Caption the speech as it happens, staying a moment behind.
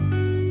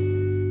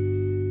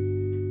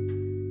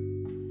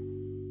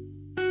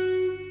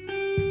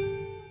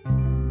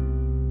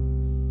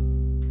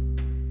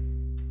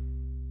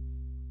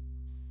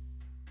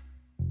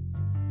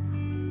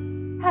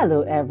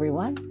Hello,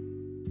 everyone,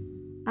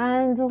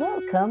 and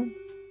welcome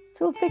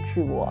to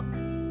Victory Walk.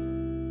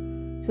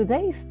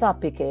 Today's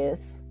topic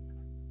is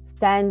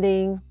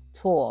Standing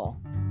Tall.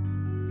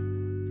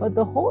 But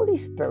the Holy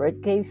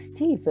Spirit gave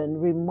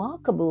Stephen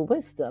remarkable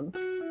wisdom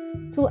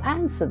to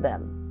answer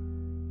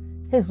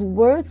them. His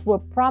words were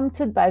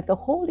prompted by the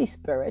Holy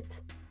Spirit,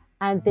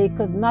 and they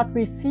could not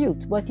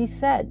refute what he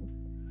said.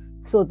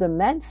 So the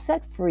men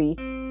set free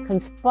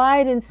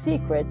conspired in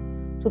secret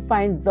to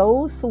find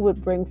those who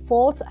would bring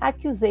false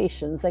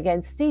accusations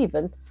against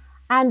Stephen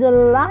and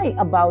lie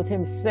about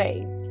him,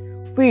 saying,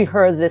 "We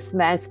heard this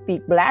man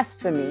speak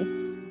blasphemy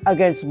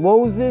against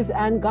Moses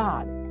and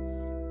God."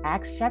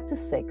 Acts chapter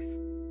 6,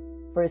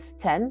 verse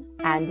 10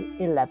 and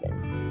 11.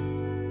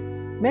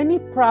 Many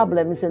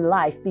problems in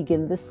life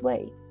begin this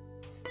way.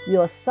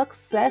 Your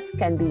success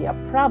can be a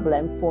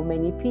problem for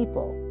many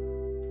people.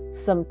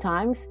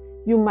 Sometimes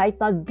you might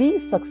not be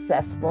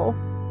successful,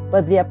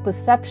 but their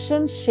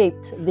perception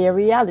shaped their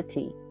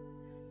reality.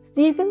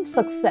 Stephen's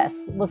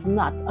success was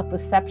not a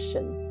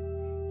perception.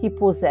 He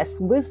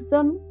possessed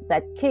wisdom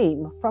that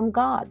came from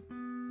God.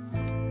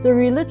 The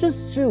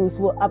religious Jews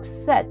were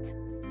upset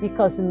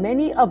because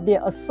many of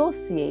their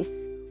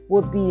associates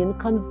were being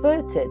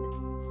converted.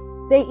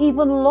 They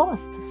even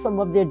lost some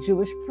of their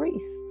Jewish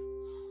priests.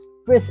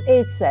 Verse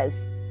 8 says,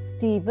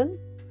 Stephen,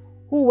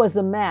 who was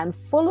a man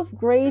full of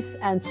grace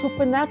and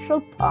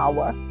supernatural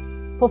power,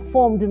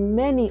 performed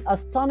many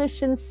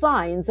astonishing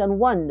signs and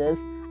wonders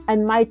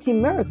and mighty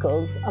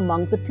miracles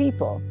among the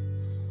people.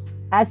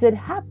 As it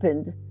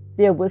happened,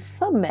 there were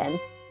some men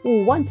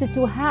who wanted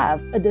to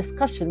have a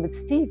discussion with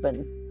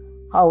Stephen.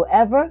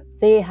 However,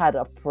 they had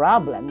a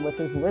problem with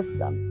his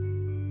wisdom.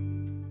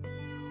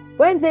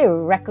 When they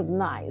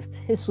recognized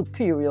his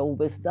superior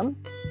wisdom,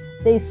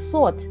 they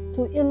sought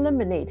to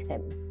eliminate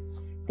him.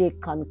 They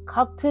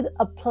concocted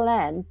a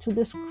plan to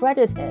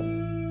discredit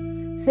him.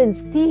 Since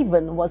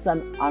Stephen was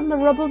an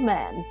honorable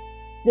man,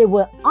 they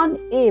were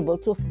unable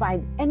to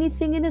find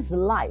anything in his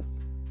life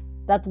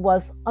that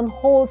was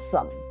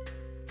unwholesome.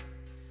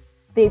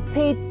 They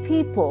paid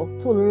people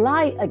to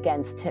lie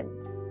against him.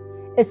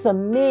 It's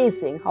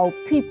amazing how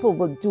people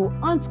will do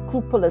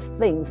unscrupulous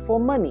things for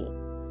money.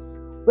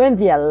 When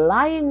their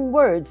lying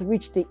words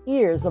reached the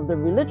ears of the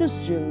religious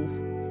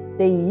Jews,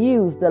 they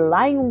used the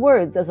lying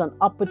words as an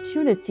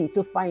opportunity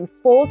to find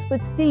fault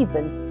with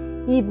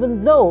Stephen, even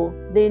though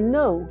they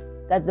know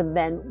that the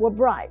men were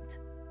bribed.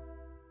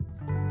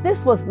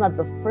 This was not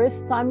the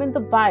first time in the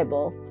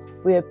Bible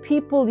where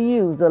people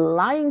used the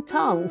lying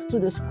tongues to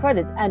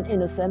discredit an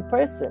innocent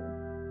person.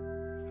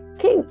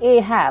 King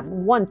Ahab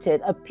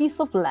wanted a piece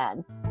of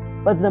land,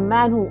 but the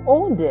man who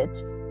owned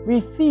it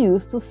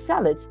refused to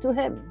sell it to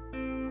him.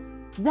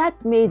 That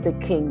made the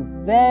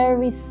king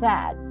very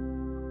sad.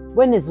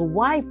 When his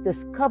wife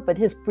discovered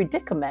his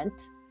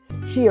predicament,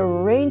 she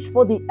arranged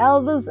for the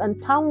elders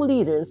and town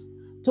leaders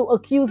to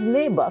accuse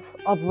Naboth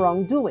of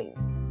wrongdoing.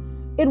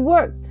 It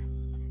worked.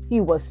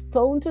 He was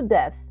stoned to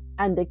death,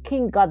 and the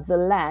king got the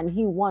land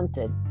he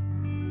wanted.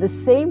 The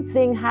same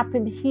thing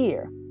happened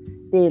here.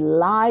 They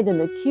lied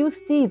and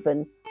accused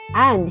Stephen,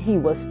 and he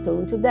was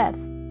stoned to death.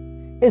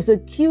 His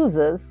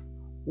accusers,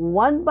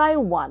 one by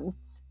one,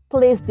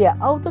 placed their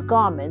outer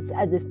garments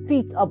at the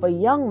feet of a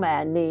young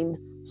man named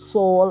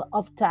Saul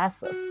of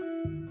Tarsus.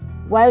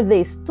 While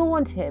they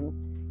stoned him,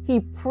 he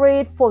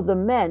prayed for the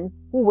men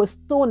who were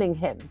stoning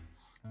him.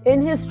 In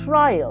his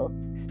trial,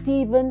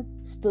 Stephen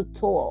stood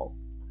tall.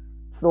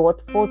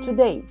 Thought for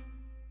today.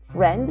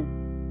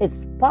 Friend,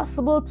 it's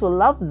possible to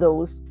love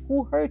those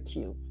who hurt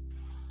you.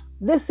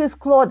 This is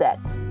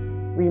Claudette,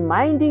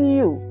 reminding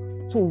you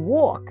to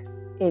walk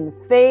in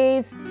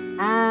faith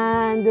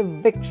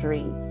and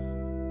victory.